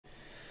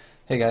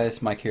Hey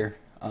guys, Mike here.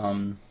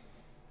 One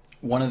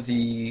of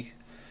the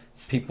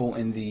people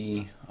in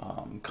the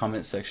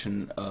comment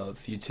section of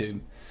YouTube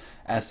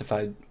asked if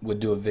I would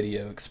do a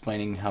video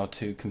explaining how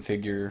to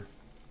configure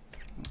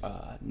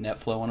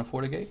Netflow on a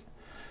FortiGate.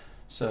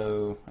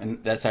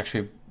 And that's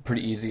actually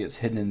pretty easy. It's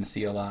hidden in the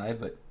CLI,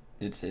 but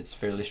it's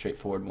fairly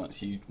straightforward.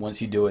 Once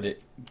you do it,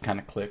 it kind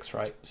of clicks,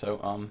 right?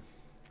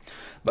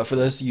 But for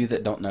those of you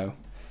that don't know,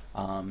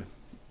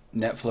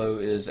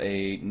 Netflow is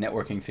a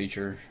networking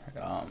feature.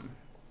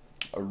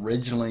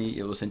 Originally,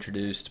 it was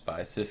introduced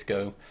by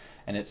Cisco,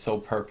 and its sole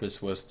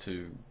purpose was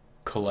to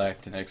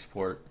collect and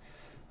export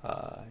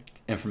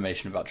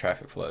information about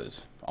traffic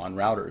flows on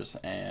routers,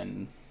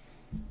 and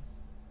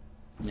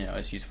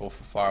it's useful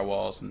for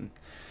firewalls and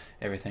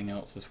everything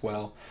else as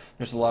well.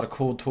 There's a lot of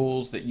cool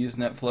tools that use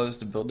NetFlows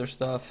to build their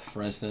stuff.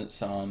 For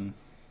instance,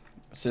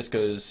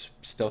 Cisco's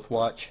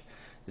StealthWatch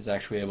is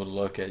actually able to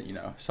look at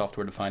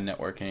software-defined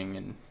networking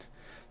and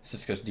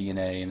Cisco's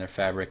DNA and their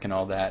fabric and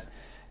all that,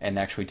 and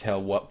actually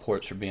tell what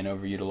ports are being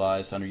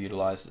overutilized,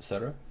 underutilized,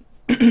 etc.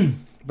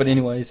 But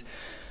anyways,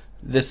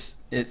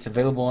 it's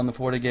available on the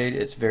FortiGate.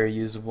 It's very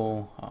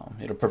usable.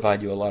 It'll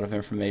provide you a lot of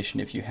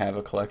information if you have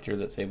a collector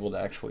that's able to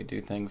actually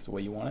do things the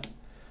way you want it.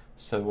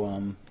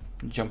 So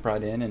jump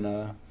right in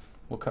and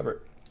we'll cover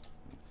it.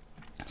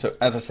 So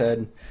as I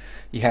said,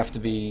 you have to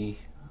be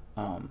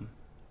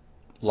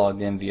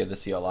logged in via the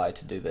CLI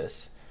to do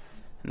this.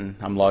 And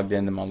I'm logged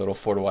into my little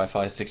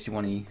FortiWi-Fi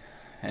 61E,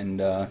 and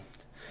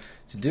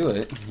to do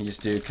it, you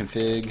just do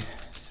config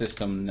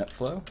system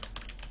netflow,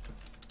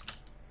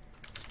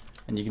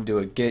 and you can do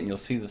a git, and you'll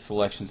see the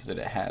selections that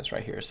it has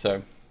right here.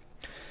 So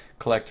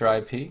collector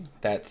IP,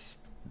 that's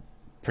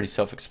pretty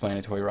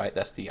self-explanatory, right?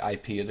 That's the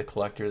IP of the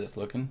collector that's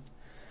looking.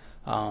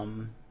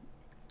 The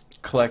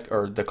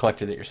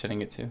collector that you're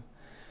sending it to.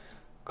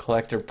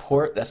 Collector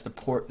port, that's the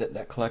port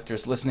that collector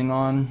is listening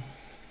on.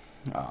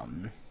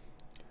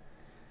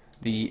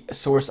 The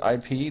source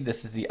IP,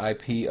 this is the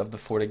IP of the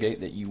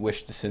FortiGate that you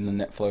wish to send the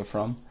Netflow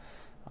from.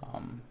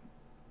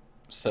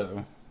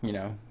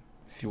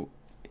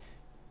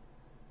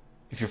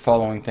 If you're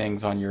following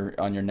things on your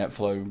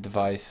Netflow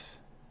device,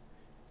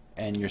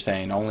 and you're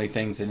saying only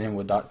things that end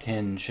with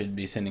 .10 should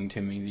be sending to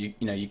me,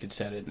 you could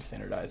set it and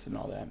standardize it and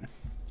all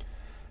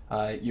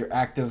that. Your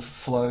active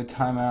flow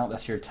timeout,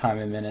 that's your time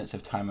in minutes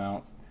of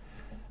timeout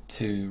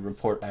to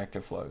report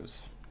active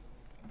flows,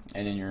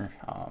 and then your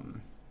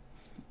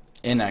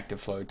inactive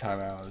flow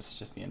timeout is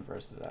just the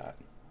inverse of that.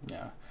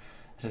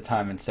 It's a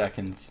time in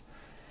seconds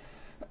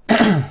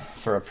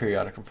for a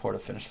periodic report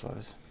of finished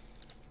flows.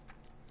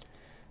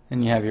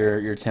 And you have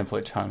your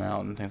template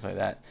timeout and things like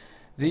that.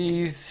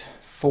 These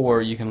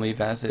four you can leave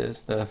as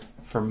is.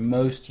 For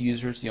most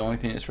users, the only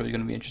thing that's really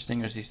going to be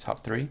interesting is these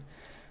top three: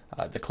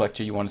 the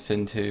collector you want to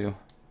send to,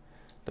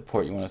 the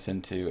port you want to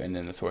send to, and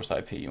then the source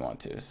IP you want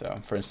to. So,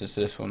 for instance,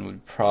 this one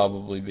would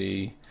probably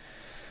be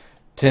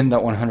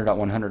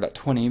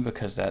 10.100.100.20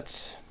 because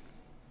that's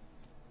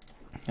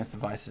the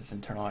device's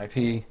internal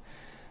IP,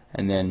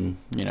 and then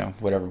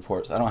whatever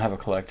ports. I don't have a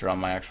collector on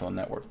my actual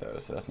network though,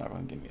 so that's not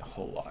going to give me a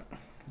whole lot.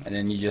 And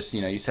then you just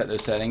you set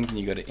those settings and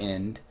you go to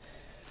end.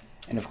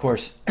 And of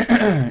course,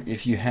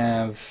 if you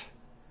have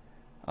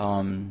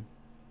a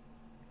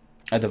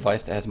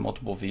device that has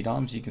multiple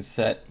VDOMs, you can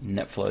set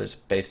netflows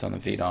based on the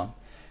VDOM,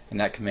 and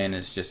that command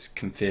is just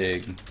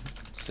config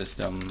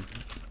system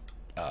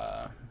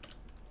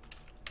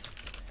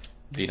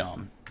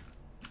VDOM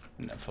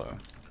netflow,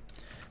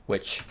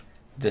 which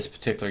this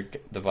particular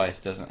device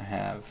doesn't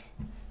have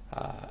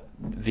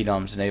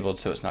VDOMs enabled,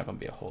 so it's not going to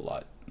be a whole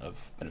lot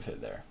of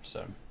benefit there.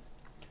 So,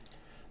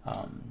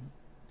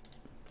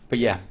 but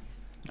yeah,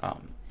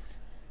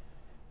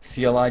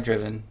 CLI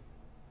driven.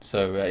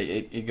 So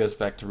it goes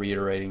back to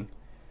reiterating.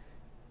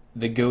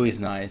 The GUI is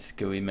nice.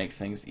 GUI makes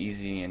things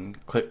easy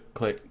and click,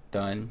 click,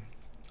 done.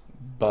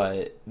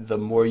 But the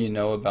more you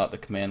know about the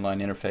command line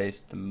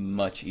interface, the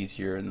much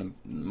easier and the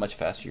much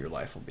faster your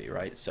life will be,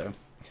 right? So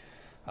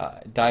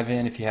dive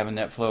in if you have a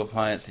Netflow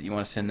appliance that you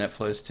want to send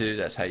Netflows to.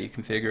 That's how you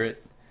configure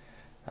it.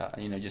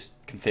 Just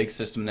config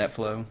system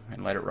Netflow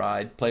and let it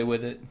ride. Play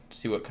with it.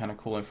 See what kind of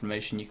cool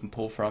information you can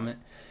pull from it.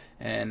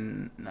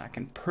 And I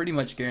can pretty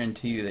much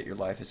guarantee you that your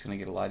life is going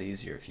to get a lot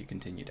easier if you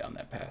continue down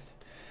that path.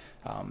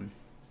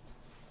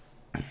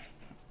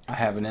 I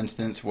have an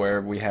instance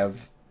where we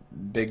have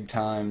big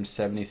time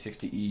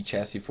 7060E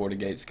chassis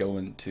FortiGates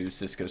going to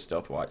Cisco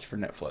StealthWatch for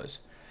NetFlows,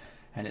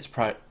 and it's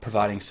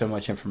providing so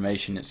much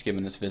information. It's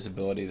given us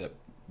visibility that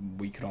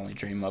we could only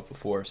dream up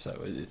before,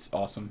 so it's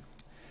awesome.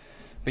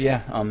 But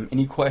yeah,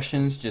 any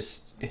questions,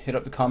 just hit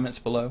up the comments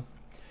below.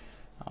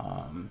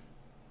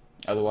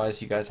 Otherwise,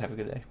 you guys have a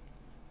good day.